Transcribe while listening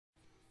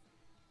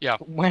Yeah.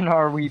 When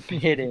are we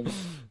hitting?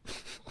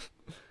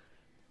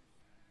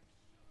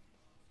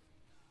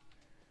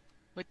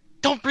 Wait,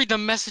 don't read the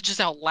messages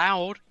out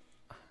loud.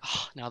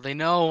 Oh, now they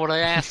know what I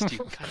asked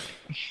you.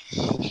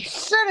 You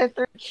said it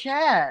through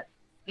chat.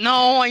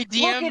 No, I Look,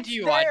 DM'd it's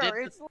you.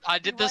 there. I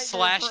did the right there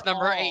slash for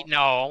number all. 8.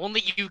 No,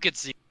 only you could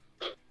see.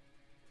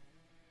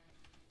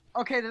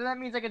 Okay, then that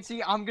means I can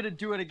see I'm gonna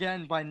do it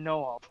again by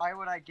Noah. Why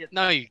would I get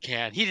No, you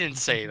can't. He didn't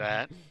say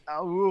that.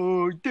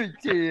 Oh,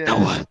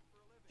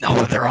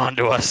 Noah, they're on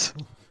to us.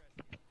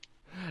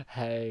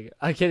 Hey,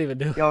 I can't even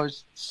do it. Yo,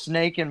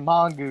 Snake and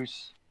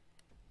Mongoose.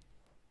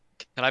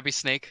 Can I be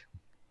Snake?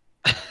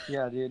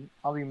 Yeah, dude.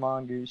 I'll be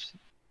Mongoose.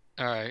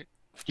 Alright.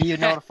 Do you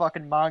know what a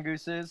fucking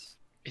Mongoose is?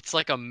 It's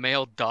like a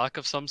male duck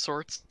of some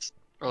sorts.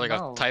 Or like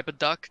No. a type of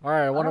duck. All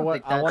right, I wonder don't what.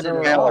 think I that's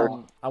wonder. it at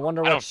all. I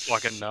wonder I what. don't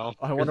fucking know.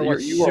 I wonder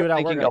what You are shootout we're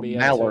thinking gonna of be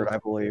Mallard, into. I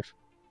believe.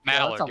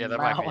 Mallard, That's a yeah, that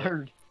might be it.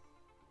 mallard.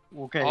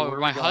 Okay, Oh, where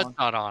my we HUD's going?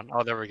 not on.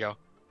 Oh, there we go.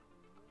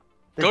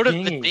 The Go to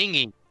dinghy. the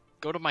dinghy.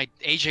 Go to my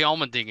AJ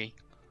Allman dinghy.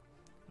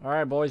 All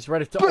right, boys,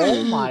 ready to?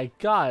 Oh my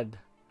God,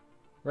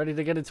 ready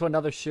to get into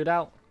another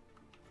shootout?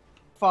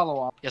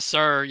 Follow up. Yes,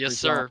 sir. Yes, Please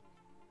sir.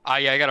 Ah,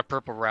 yeah, I got a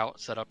purple route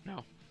set up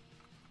now.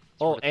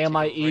 Oh, Let's Am go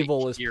I right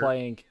Evil is here.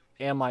 playing.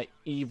 Am I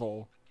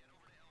Evil?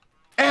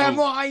 Am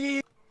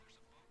I?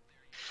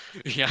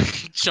 Yeah,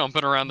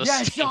 jumping around the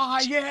Yes, stage.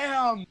 I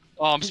am.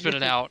 Oh, I'm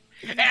spinning out.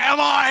 Am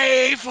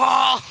I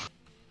evil?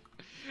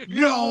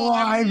 No,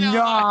 I'm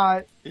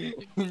not.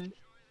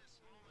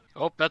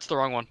 Oh, that's the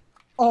wrong one.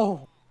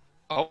 Oh,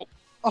 Oh,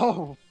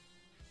 oh.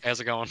 how's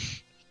it going?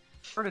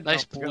 Where did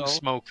Nice Noah blue go?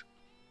 smoke.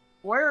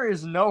 Where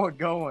is Noah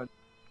going?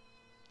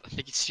 I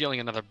think he's stealing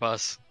another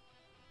bus.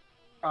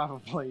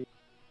 Probably.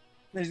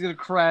 He's gonna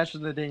crash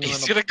in the dinghy.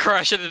 He's with gonna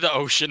crash into the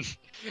ocean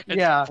and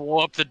Yeah. blow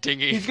up the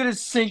dinghy. He's gonna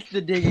sink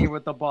the dinghy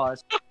with the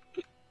bus.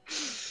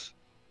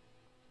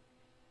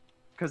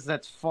 Cause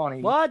that's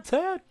funny. What?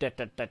 Oh,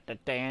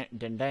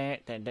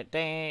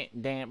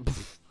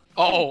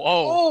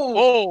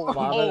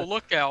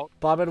 look out.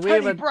 Bob and Teddy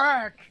Weaving.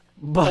 Brack!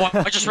 Oh,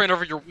 I just ran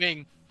over your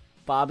wing.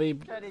 Bobby.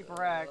 Teddy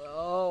Brack.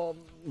 Oh,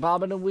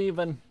 bobbing and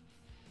weaving.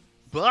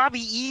 Bobby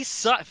E.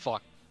 Sut.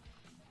 Fuck.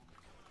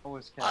 What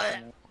was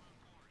happening?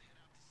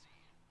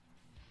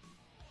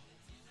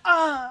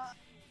 Ah!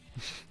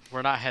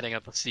 We're not heading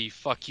out to sea.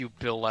 Fuck you,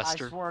 Bill I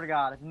Lester. swear to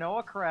God, if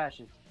Noah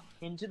crashes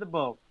into the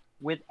boat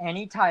with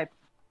any type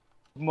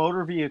of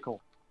motor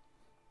vehicle,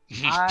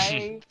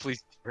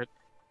 Please.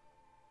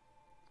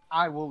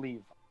 I will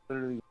leave.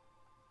 Literally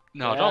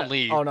No, Yeah. don't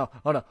leave. Oh no!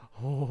 Oh no!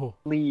 Oh.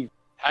 leave.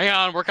 Hang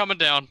on, we're coming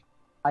down.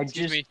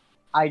 Excuse me.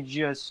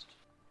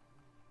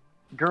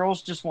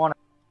 Girls just wanna.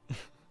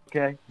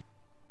 Okay.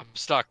 I'm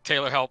stuck.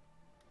 Taylor, help.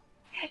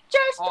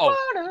 Just Oh,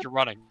 wanna. you're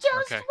running.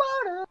 Just Okay.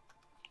 wanna.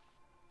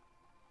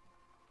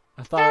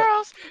 I thought.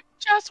 Girls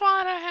just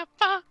wanna have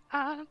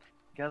fun.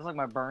 You guys like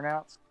my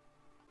burnouts?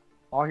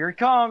 Oh, here he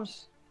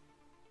comes.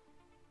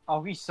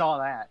 Oh, he saw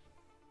that.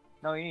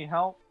 No, you need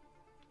help?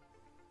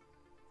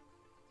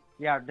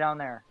 Yeah, down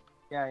there.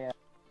 Yeah, yeah.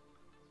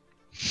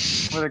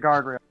 Over the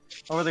guardrail.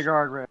 Over the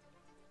guardrail.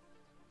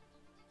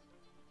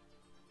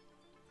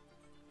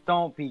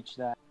 Don't peach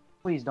that.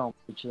 Please don't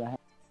peach that.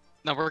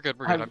 No, we're good.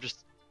 We're good. I- I'm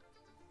just.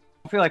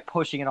 I feel like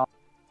pushing it off.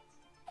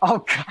 Oh,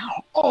 God.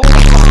 Oh,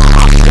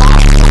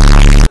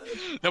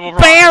 No, we'll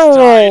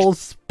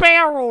Barrels!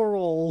 Barrel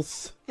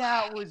rolls!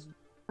 that was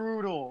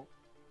brutal.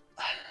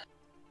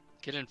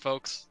 Get in,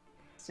 folks.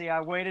 See,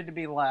 I waited to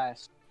be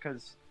last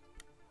because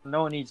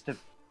no one needs to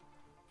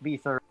be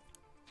third.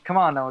 Come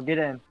on, Noah, get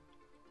in.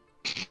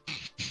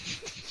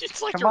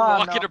 It's like Come you're on,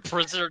 walking no. a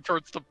prisoner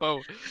towards the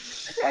boat.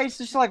 Yeah, he's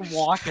just like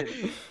walking.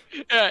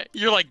 Yeah,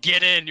 you're like,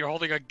 get in. You're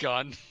holding a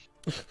gun.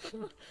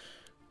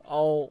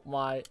 Oh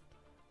my.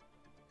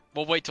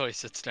 We'll wait till he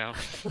sits down.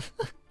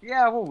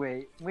 Yeah, we'll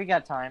wait. We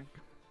got time.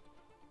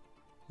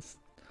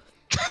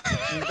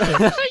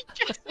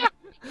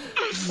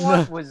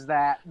 What was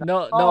that?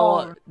 No,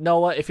 Oh.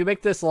 Noah, if you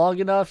make this long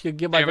enough, you'll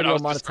get my Damn it, I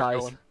video was just monetized.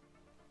 going.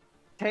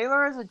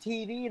 Taylor has a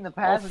TV in the Oh,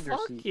 passenger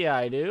fuck seat. yeah,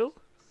 I do.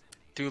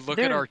 Dude, look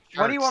Dude, at our charts.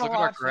 what do you wanna Look at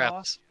our watch, Noah?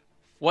 graphs.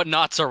 What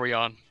knots are we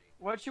on?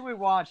 What should we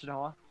watch,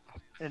 Noah?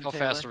 And How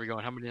Taylor? fast are we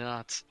going? How many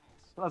knots?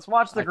 Let's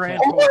watch the I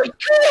Grand can't- Oh Tour. my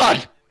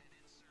God!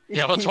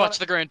 Yeah, let's You watch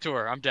the Grand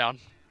Tour. I'm down.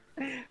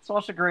 Let's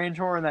watch the Grand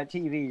Tour on that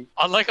TV.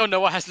 I like how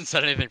Noah hasn't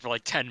said anything for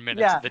like 10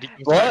 minutes. Yeah. And then he goes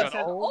What? back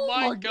Said, on, oh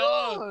my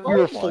god! You're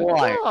Oh my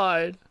flying.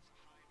 god.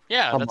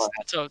 Yeah, Come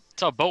that's how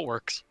a boat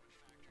works.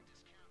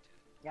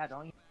 Yeah,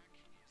 don't you?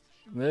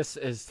 This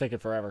is taking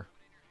forever.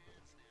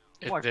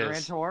 What, It Grand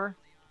is. Tour?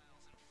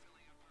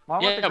 Why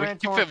won't the Yeah, we Grand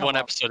can Tour fit come one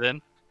up? episode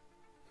in.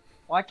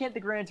 Why can't the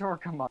Grand Tour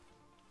come up?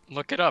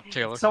 Look it up,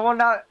 Taylor. Someone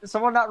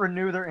not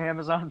renew their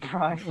Amazon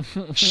Prime.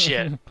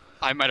 Shit.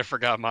 I might have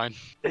forgot mine.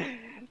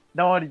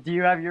 Noah, do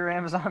you have your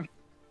Amazon?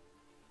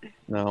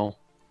 No.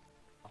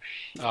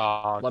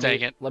 Oh,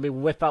 dang it. Let me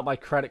whip out my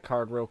credit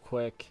card real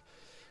quick.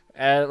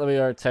 And let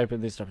me type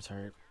in these numbers. All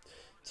right.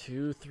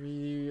 2,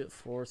 3,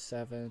 4,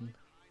 7,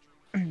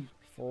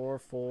 4,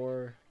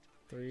 4,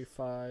 3,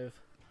 5,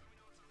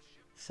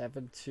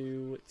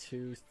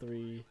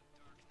 7223.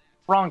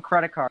 Wrong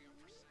credit card.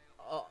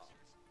 Oh,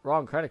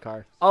 wrong credit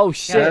card. Oh Yeah,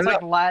 shit.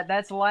 that's like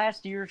that's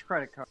last year's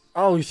credit card.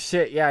 Oh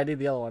shit. Yeah, I need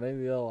the other one.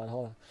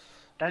 Hold on.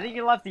 I think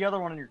you left the other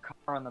one in your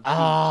car on the beach.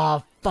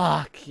 Ah,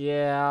 fuck.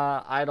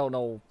 Yeah, I don't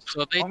know.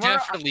 So they Well, we're-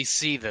 definitely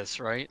see this,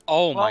 right?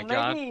 Oh my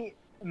god.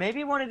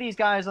 Maybe one of these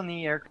guys on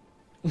the air.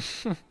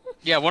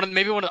 Yeah,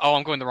 maybe one. Oh,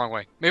 I'm going the wrong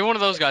way. Maybe one of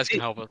those guys can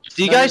help us.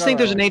 Do you No, guys you're think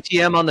there's right. an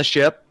ATM on the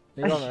ship?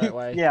 You're going the right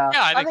way. Yeah,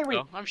 Yeah, I think we.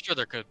 so. I'm sure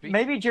there could be.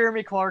 Maybe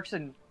Jeremy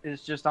Clarkson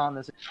is just on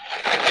this.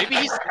 Maybe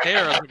he's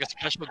there as like a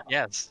special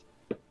guest.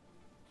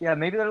 Yeah,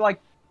 maybe they're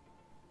like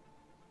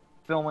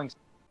filming.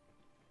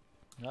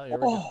 Oh, here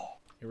we go. Oh,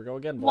 Here we go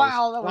again, boys.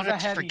 wow, that was What a a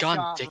heavy different gun,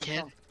 shot.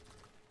 dickhead.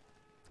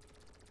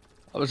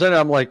 I was saying,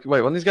 I'm like,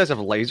 wait, when these guys have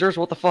lasers?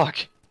 What the fuck?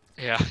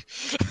 Yeah.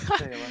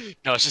 Taylor.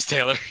 No, it's just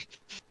Taylor.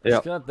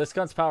 Yeah. This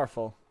gun's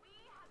powerful.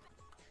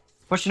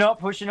 Pushing up.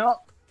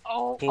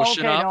 Oh,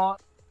 Pushing okay, up. no,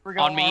 we're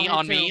going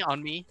On too.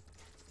 me.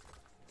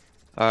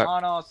 Alright.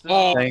 On Austin.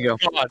 Oh, There you go.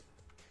 God.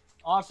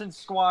 Austin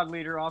squad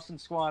leader.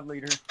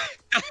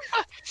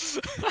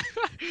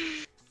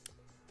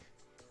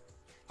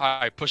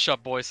 Alright, push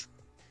up, boys.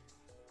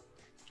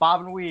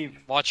 Bob and weave.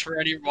 Watch for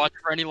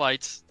any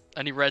lights,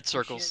 any red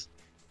circles.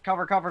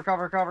 Cover.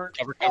 Cover.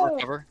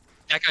 Oh.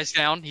 That guy's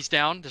down. He's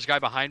down. There's a guy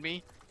behind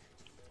me.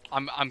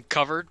 I'm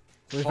covered.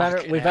 We've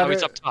Fucking had hell, it.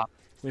 he's up top.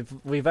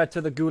 We've had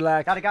to the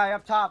gulag. Got a guy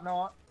up top,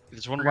 Noah.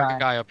 There's one Guy. more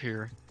guy up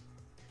here.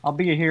 I'll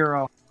be a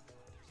hero.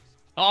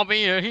 I'll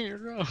be a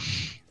hero.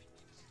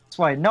 This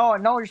way. No,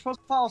 you're supposed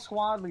to follow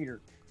squad leader.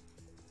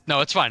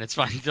 No, it's fine. It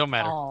don't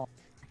matter. Oh,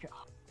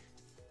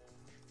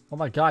 Oh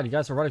my god, you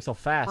guys are running so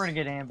fast. we're gonna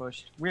get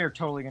ambushed. We are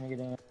totally gonna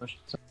get ambushed.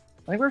 So,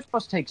 I think we're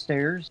supposed to take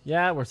stairs.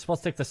 Yeah, we're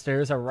supposed to take the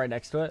stairs that are right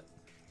next to it.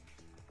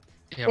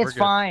 Yeah, we're It's good.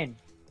 fine.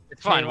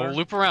 It's fine. Taylor. We'll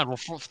loop around. We'll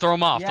throw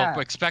them off. Yeah. They'll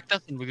expect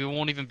us, and we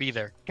won't even be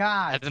there.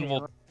 God, And then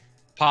Taylor. we'll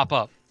pop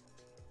up.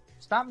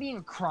 Stop being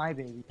a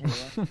crybaby,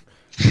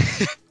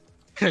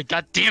 Taylor.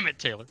 God damn it,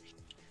 Taylor.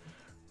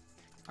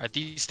 Alright,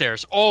 these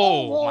stairs.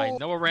 Oh, Oh, my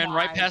Noah ran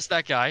right my. past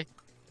that guy.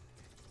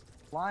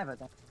 Live at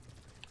that.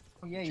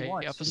 Oh yeah, you Okay,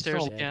 was. up the You stairs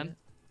told- again.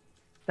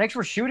 Thanks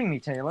for shooting me,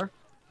 Taylor.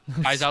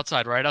 Guy's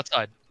outside, right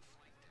outside.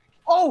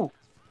 Oh!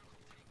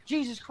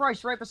 Jesus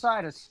Christ, right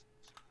beside us.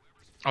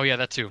 Oh yeah,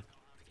 that too.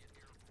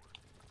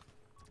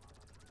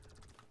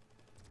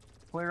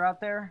 Clear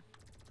out there?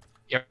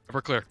 Yeah,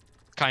 we're clear.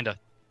 Kinda.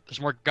 There's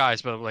more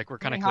guys, but like we're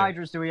How kinda many clear.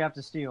 hydras do we have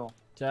to steal?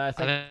 Yeah, I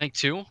think I think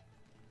two.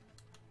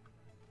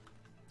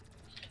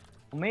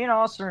 Well, me and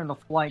Austin are in the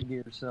flight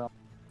gear, so.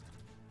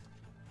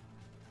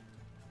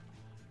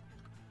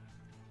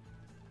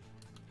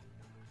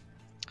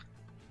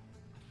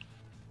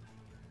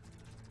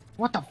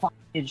 What the fuck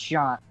is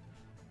shot?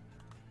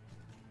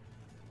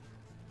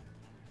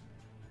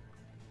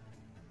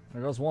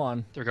 there goes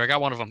one. There we go. I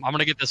got one of them. I'm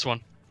gonna get this one.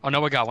 Oh no,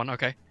 we got one.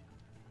 Okay.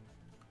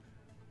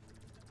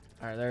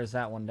 All right, there's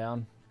that one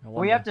down.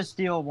 We have to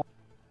steal one.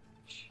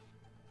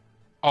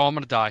 Oh, I'm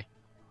gonna die.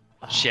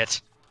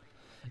 Shit.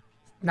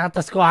 Not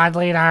the squad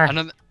leader.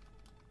 Another...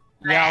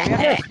 Yeah, we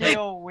have to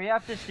steal. We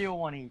have to steal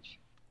one each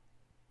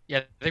Yeah,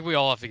 I think we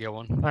all have to get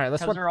one. All right,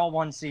 because they're all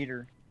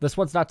one-seater. this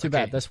one's not too Okay.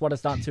 bad. This one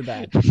is not too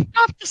bad.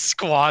 Not the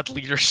squad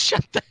leader.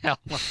 Shut the hell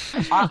up.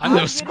 I'm no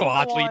getting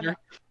squad the one- leader.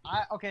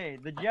 Okay,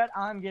 the jet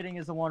I'm getting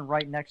is the one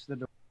right next to the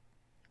door.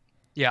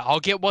 Yeah, I'll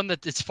get one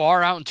that is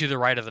far out and to the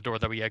right of the door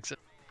that we exit.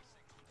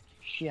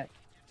 Shit,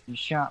 you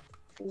shot.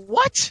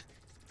 What?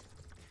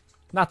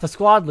 Not the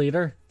squad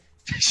leader.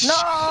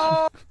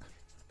 No!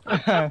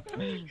 I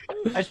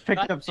just picked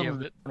God up some damn of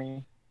the it.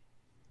 money.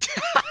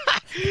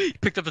 You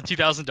picked up the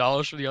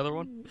 $2,000 for the other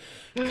one?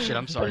 Shit,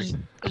 I'm sorry.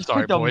 I just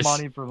Sorry, picked up boys.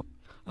 money from.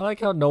 I like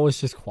how Noah's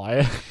just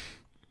quiet.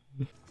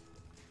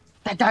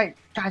 That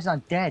guy's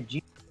not dead.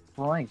 Jesus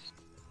Christ.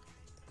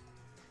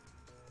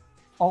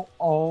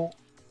 Oh.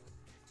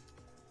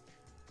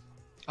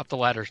 Up the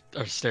ladder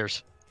or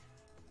stairs.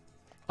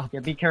 Yeah,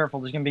 be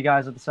careful. There's gonna be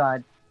guys at the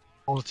side.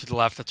 Oh, to the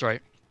left. That's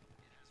right.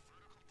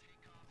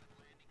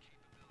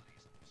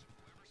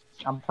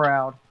 I'm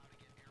proud.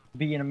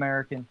 Be an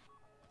American.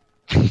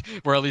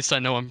 Where at least I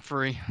know I'm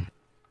free.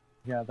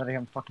 Yeah, that I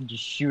can fucking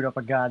just shoot up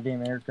a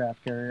goddamn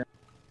aircraft carrier.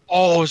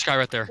 Oh, this guy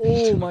right there.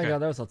 Oh my Okay. god,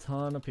 there was a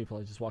ton of people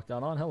I just walked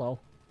down on. Hello.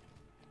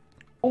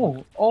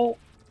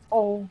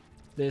 Oh.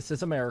 This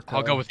is America.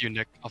 I'll go with you,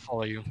 Nick. I'll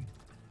follow you.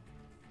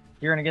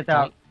 You're gonna get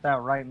that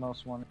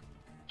rightmost one.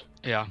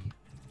 Yeah.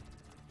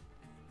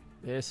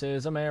 This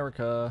is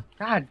America.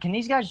 God, can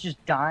these guys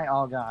just die?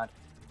 Oh god.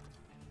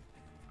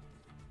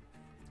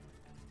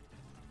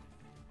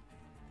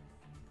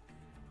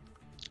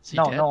 Is he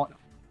No, dead? Noah.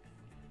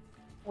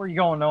 Where you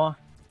going, Noah?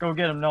 Go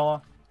get him,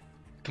 Noah.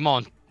 Come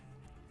on.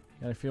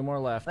 Got a few more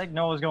left. I think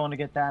Noah's going to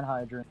get that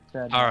hydrant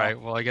instead. All right.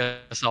 Well, I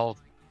guess I'll.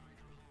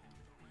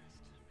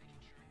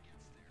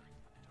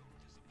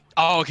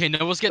 Oh, okay.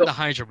 Noah's getting the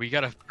Hydra. We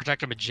gotta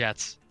protect him with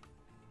jets.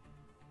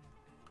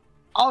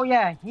 Oh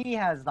yeah, he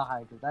has the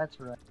hydrant. That's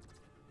right.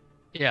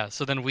 Yeah.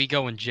 So then we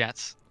go in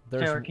jets.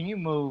 There's Taylor, can you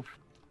move?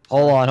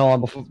 Hold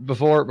on.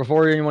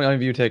 Before anyone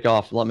of you take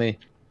off, let me.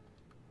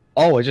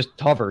 Oh, it just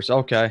hovers.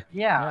 Okay.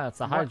 Yeah. Yeah, it's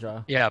the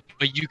Hydra. Yeah,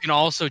 but you can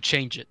also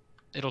change it.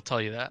 It'll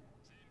tell you that.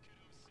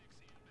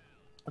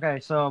 Okay,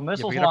 so Yeah,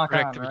 missiles we gotta lock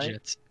protect on, the right?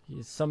 jets.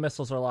 Some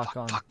missiles are locked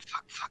on.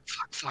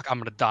 Fuck. I'm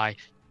gonna die.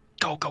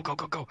 Go.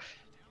 Alright,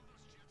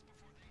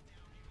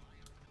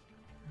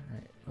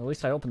 at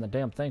least I opened the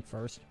damn thing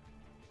first.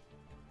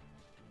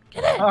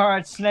 All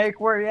right, Snake,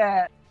 where you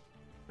at?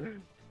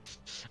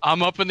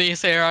 I'm up in the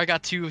air. I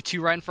got two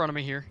right in front of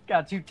me here.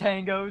 Got 2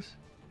 tangos.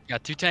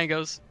 Got 2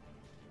 tangos.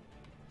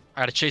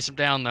 I gotta chase them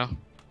down though.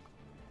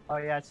 Oh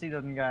yeah, I see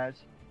them guys.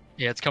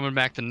 Yeah, it's coming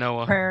back to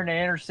Noah. Preparing to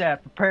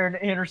intercept. Preparing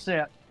to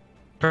intercept.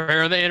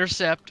 Prepare the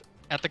intercept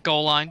at the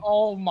goal line.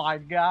 Oh my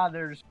God,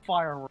 there's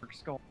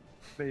fireworks going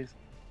on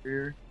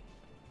here.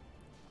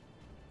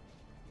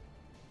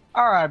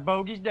 All right,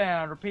 bogeys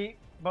down. Repeat.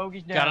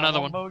 Bogeys down. Got another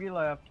one. Bogey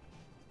left.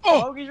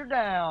 Oh! Bogeys are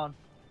down.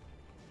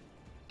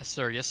 Yes,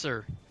 sir. Yes,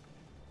 sir.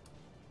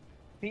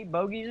 Repeat.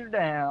 Bogeys are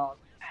down.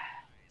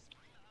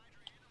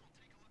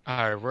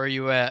 All right, where are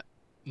you at,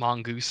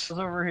 Mongoose? It's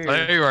over here.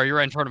 There you are. You're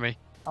right in front of me.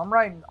 I'm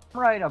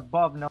right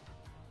above no.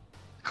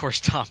 Of course,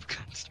 Tom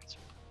Guns.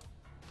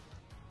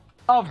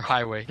 Of Or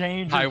highway.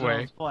 Danger Highway.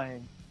 Zone's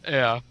playing.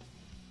 Yeah.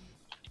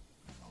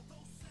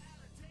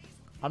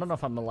 I don't know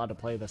if I'm allowed to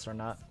play this or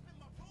not.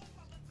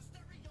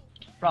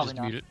 Probably Just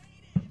not. mute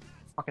it.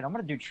 Fuck it, I'm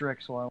gonna do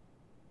tricks while.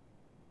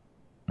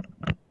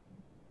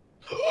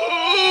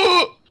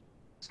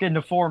 Let's get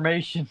into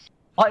formation.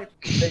 Light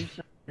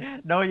formation.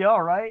 No, you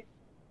alright?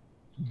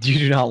 You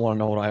do not want to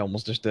know what I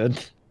almost just did.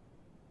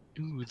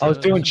 Ooh, I was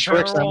the- doing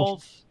tricks.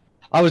 Barrel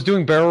I was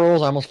doing barrel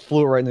rolls. I almost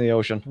flew it right into the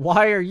ocean.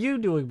 Why are you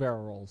doing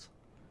barrel rolls?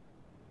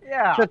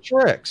 Yeah. Shit,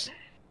 tricks.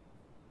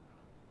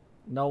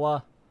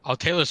 Noah? Oh,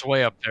 Taylor's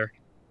way up there.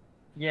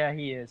 Yeah,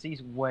 he is.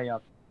 He's way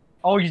up.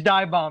 Oh, he's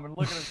dive bombing.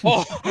 Look at him.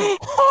 Oh!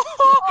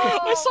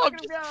 I saw him look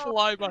at just him go.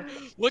 fly by.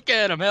 Look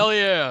at him. Hell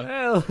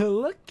yeah. Hey,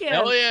 look at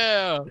Hell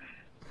yeah.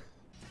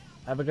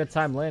 Have a good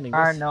time landing.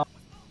 Alright, this. no.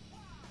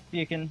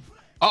 You can.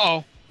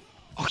 Uh-oh.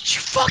 Oh, you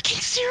fucking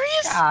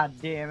serious? God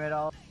damn it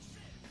all.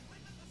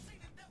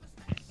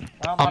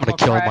 Well, I'm might gonna as well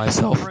kill crash into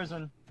myself.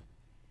 Prison.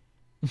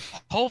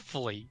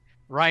 Hopefully,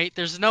 right?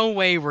 There's no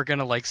way we're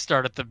gonna, like,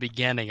 start at the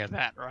beginning of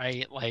that,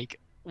 right? Like,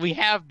 we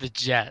have the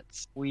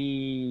jets.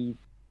 We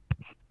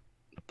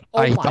Oh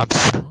my I'm-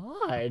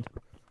 god.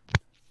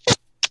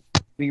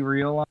 be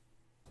real.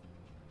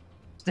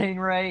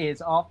 Stingray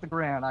is off the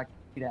ground. I can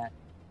see that.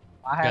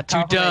 I have Got 2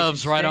 confirmation.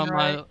 doves right on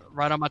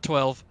Stingray- my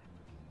 12.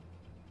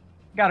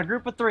 Got a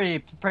group of 3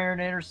 preparing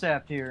to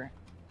intercept here.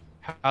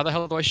 How the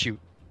hell do I shoot?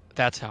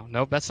 That's how.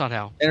 Nope, that's not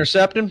how.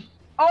 Intercepting.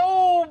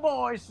 Oh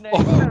boy, Snake,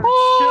 you better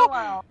chill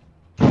out.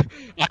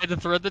 I had to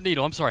thread the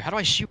needle. I'm sorry. How do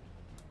I shoot?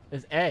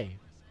 Is A.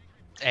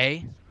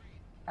 A?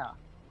 Yeah.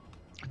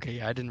 Okay,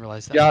 yeah, I didn't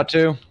realize that. Got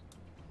to.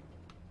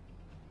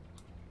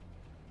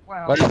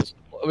 Wow, Wait,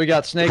 we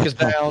got Snake is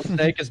down.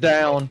 Snake is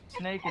down.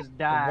 Snake has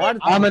died. What?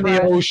 I'm in the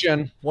crashing.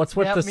 ocean. What's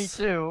with Yep, the me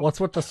too. What's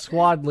with the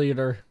squad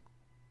leader?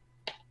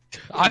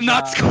 I'm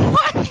not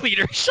squad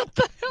leader. Shut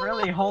the hell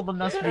Really up.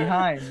 holding us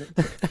behind.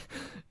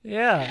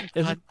 Yeah.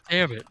 Is God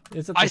damn it.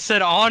 it I the...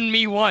 said on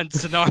me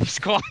once, and now I'm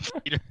squad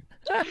leader.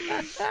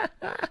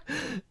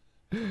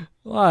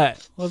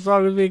 What? What's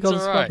wrong with being called a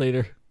It's squad alright.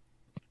 leader?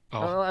 Oh.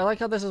 I like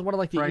how this is one of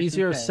like the Price is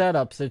easier paid.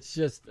 setups. It's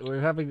just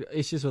we're having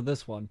issues with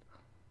this one.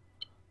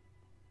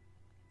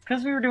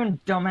 Because we were doing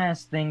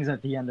dumbass things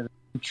at the end of it.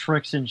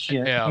 Tricks and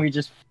shit. Yeah. We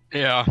just.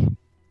 Yeah.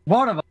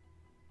 One of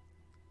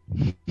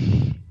them.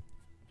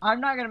 I'm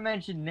not going to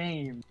mention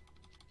names.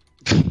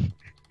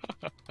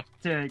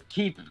 To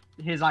keep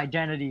his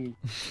identity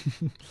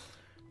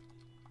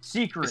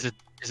secret.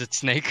 Is it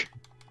Snake?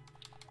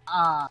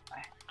 I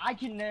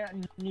can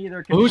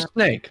neither Who's confirm.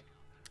 Snake?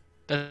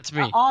 That's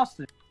me.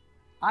 Austin.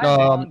 I'm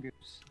Mongoose.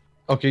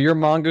 Okay, you're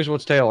Mongoose.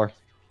 What's Taylor?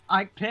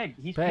 Pig.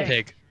 He's Pig.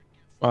 pig. Pig.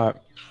 All right.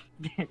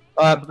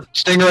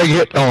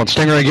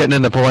 Stingray getting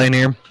in the plane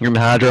here. You're in the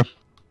Hydra.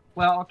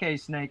 Well, okay,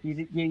 Snake.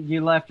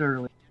 You left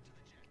early.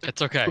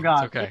 It's okay. Oh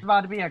God, It's okay. it's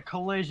about to be a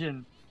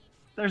collision.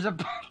 There's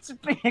about to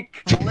be a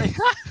collision.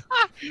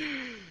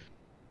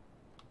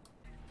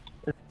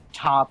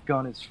 Top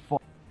Gun is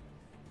full.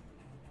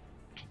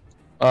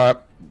 All right.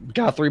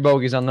 Got 3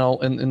 bogeys on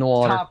in the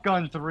water. Top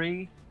Gun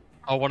 3.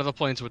 Oh, one of the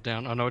planes went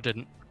down. Oh, no, it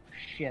didn't.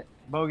 Shit.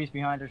 Bogey's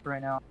behind us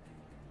right now. Up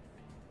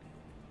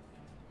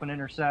an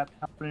intercept.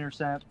 Up an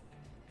intercept.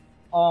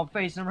 Oh, I'm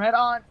facing him head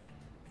on.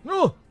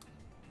 Oh!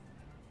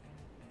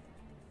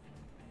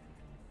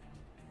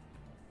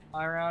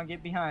 Fly around,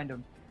 get behind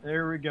him.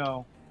 There we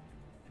go.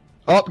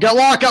 Oh, got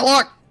locked.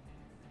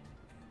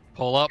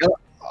 Pull up.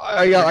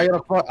 I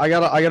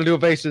gotta do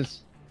evasives.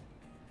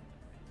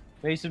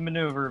 Evasive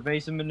maneuver.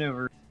 Evasive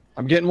maneuver.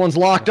 I'm getting ones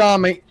locked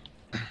on me.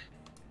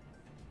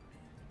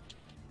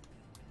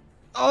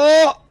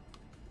 Oh!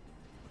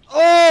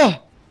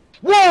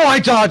 Whoa! I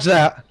dodged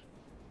that.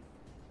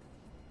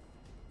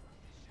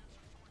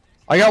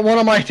 I got one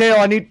on my tail.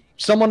 I need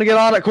someone to get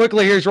on it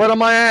quickly here. He's right on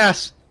my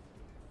ass.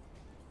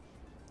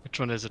 Which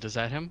one is it? Is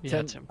that him? Yeah, Ten-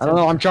 it's him. I don't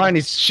know. I'm trying.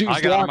 He's shooting I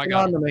got him, I locking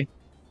got onto him. me.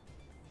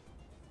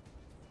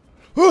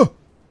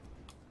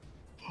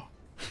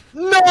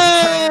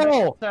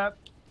 No!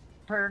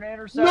 Prepare to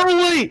intercept. No,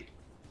 wait!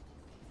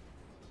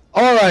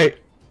 Alright.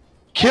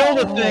 Kill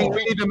the thing.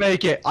 We need to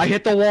make it. I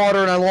hit the water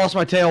and I lost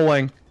my tail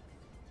wing.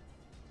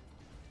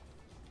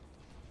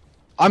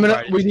 I'm gonna.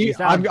 Right, We need. He's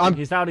down. I'm.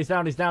 He's down. He's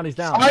down. He's down. He's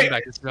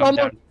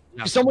down.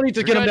 Someone needs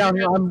to get him down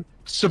here. You're I'm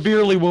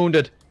severely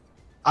wounded.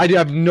 I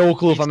have no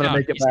clue if I'm gonna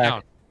make it back.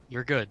 Down.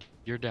 You're good.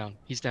 You're down.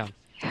 He's down.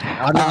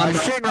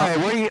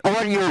 Stingray, what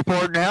are you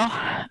reporting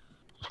now?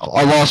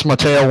 I lost my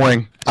tail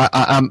wing.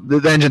 I'm the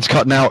engine's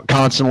cutting out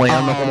constantly.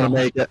 I'm not gonna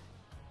make it.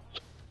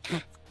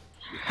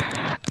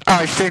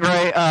 Alright,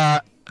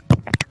 Stingray,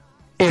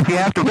 if you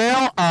have to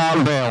bail,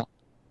 bail.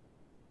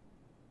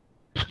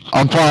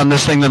 I'm flying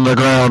this thing in the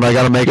ground. I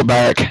gotta make it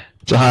back.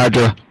 It's a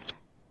Hydra.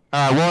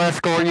 We'll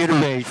escort you to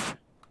base.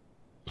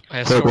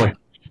 Quickly.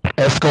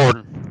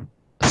 Escorting.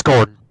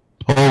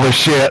 Holy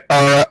shit.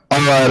 Alright,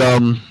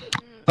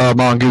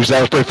 Mongoose,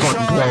 that was pretty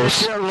fucking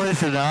close.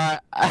 Listen,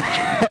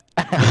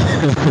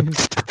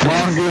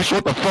 Mongoose,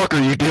 what the fuck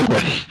are you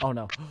doing? Oh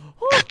no.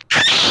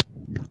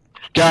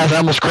 Guys, I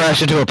almost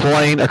crashed into a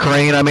crane.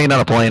 I mean, not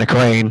a plane, a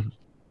crane.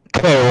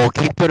 Okay, well,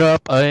 keep it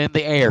up in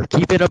the air.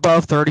 Keep it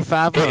above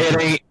 35.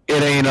 It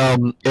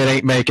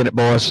ain't making it,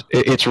 boys.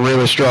 It's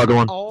really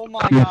struggling. Oh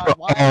my god,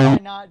 why have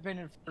I not been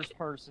in first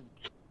person?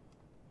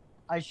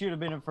 I should have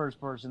been in first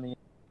person.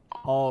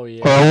 Oh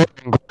yeah. Oh,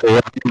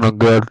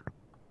 good.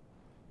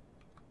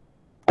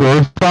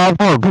 Good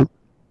 500.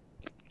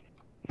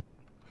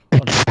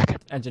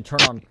 Engine,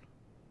 turn on.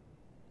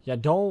 Yeah,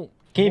 don't.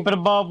 Keep it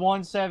above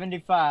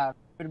 175.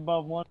 Keep it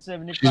above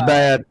 175. She's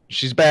bad.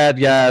 She's bad,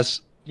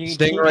 guys. You can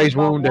Stingray's keep it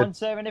above wounded.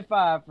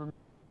 175 from.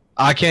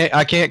 I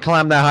can't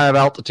climb that high of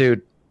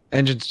altitude.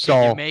 Engine Can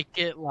stall. you make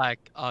it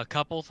like a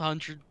couple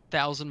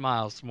 100,000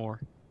 miles more?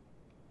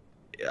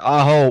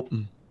 I hope.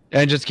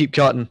 Engines keep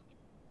cutting.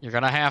 You're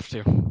gonna have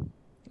to.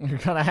 You're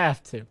gonna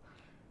have to.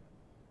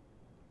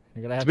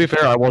 You're gonna have To be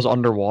fair, I was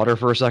underwater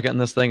for a second in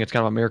this thing. It's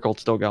kind of a miracle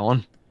it's still going.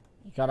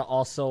 You gotta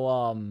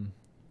also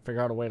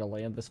figure out a way to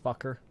land this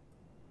fucker.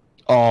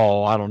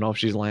 Oh, I don't know if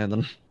she's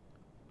landing.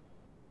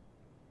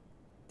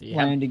 Do you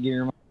have- Landing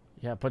gear.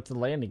 Yeah, put the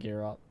landing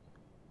gear up.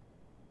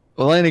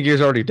 The landing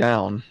gear's already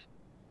down.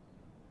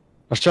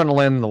 I was trying to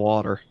land in the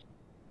water.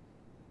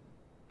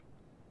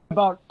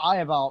 I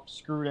about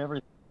screwed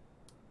everything.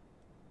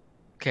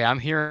 Okay, I'm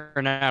here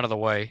and out of the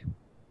way.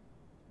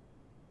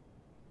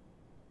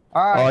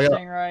 Alright, Oh, yeah.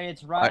 Stingray,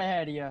 it's right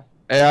ahead of you.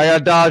 Hey, I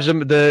gotta dodge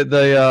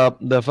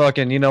the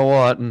fucking you know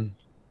what and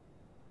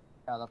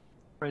Yeah, the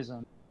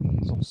prison.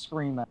 So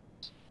scream at.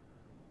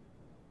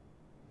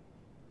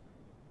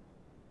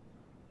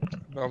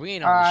 Bro, we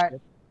ain't on Alright. the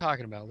ship. What are you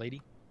talking about,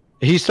 lady?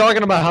 he's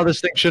talking about how this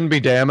thing shouldn't be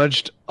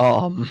damaged.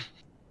 That's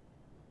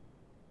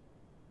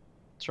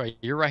right.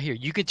 You're right here.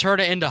 You can turn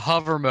it into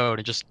hover mode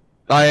and just.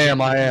 I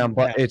am,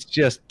 but it's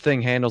just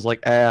thing handles like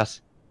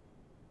ass.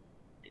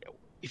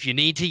 If you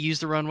need to use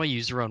the runway,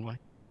 use the runway.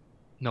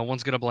 No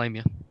one's gonna blame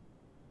you.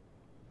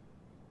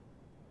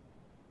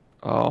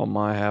 Oh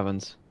my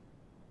heavens.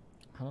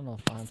 I don't know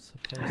if I'm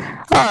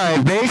supposed.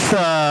 Alright, base,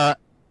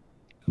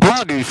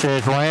 Mongoose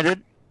has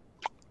landed.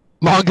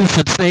 Mongoose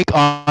and Snake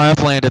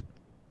have landed.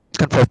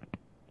 Confirmed.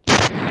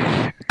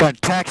 Got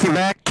to taxi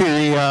back to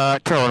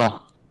the,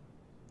 terminal.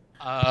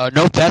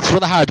 Nope, that's where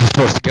the Hydra's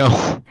supposed to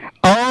go.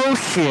 Oh,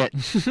 shit.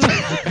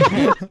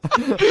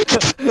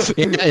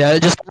 yeah,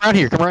 just come around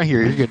here. Come around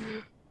here. You're good.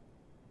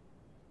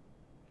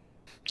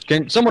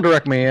 Can someone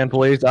direct me in,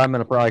 please? I'm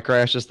gonna probably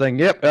crash this thing.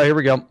 Yep, here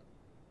we go.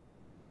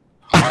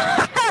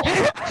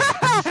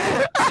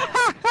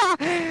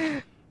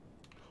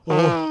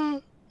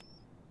 Oh.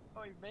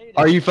 Oh, you made it.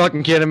 Are you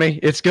fucking kidding me?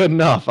 It's good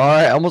enough.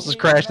 Alright, I almost just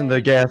crashed into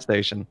the gas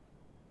station.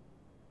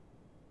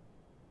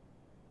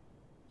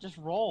 Just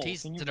roll.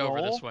 Tease Can you it roll?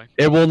 over this way.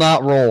 It will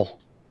not roll.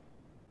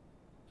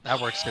 That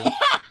works too.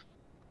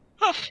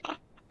 Alright,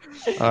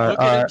 Look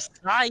at him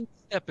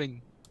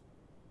sidestepping.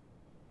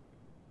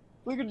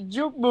 Look at the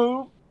juke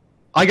move.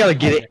 I gotta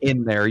get it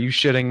in there. Are you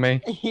shitting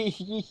me?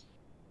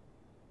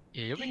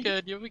 Yeah, you'll be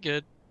good. You'll be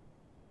good.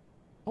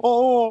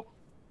 Oh.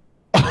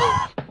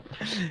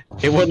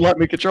 It wouldn't let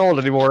me control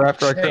it anymore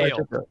after I crashed Fail.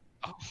 into it.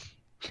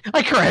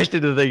 I crashed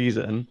into the things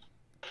in.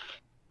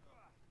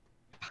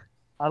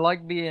 I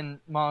like being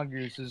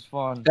Mongoose. It's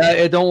fun.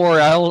 Don't worry,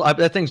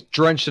 that thing's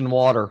drenched in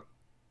water.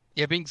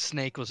 Yeah, being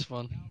Snake was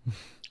fun.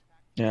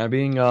 Yeah,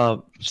 being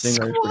Stingray is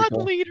pretty Squad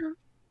cool. leader.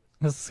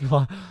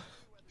 Squad.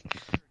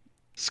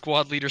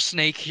 Squad leader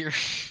Snake here.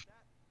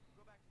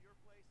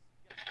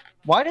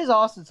 Why does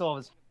Austin still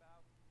have his...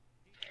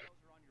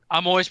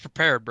 I'm always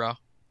prepared, bro.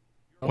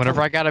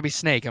 Whenever I gotta be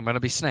Snake, I'm gonna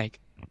be Snake.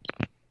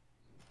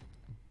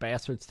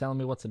 Bastards telling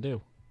me what to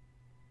do.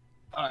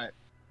 Alright.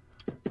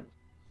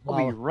 I'll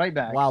be right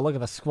back. Wow, look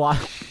at the squad.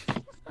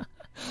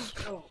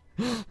 Look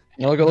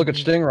at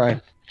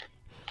Stingray.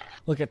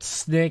 Look at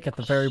Snake at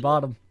the very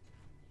bottom.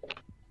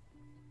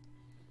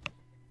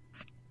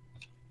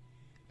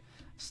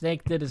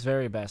 Snake did his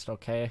very best,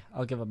 okay?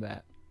 I'll give him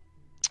that.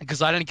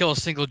 Because I didn't kill a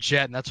single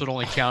jet, and that's what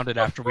only counted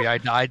after I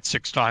died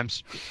 6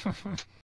 times.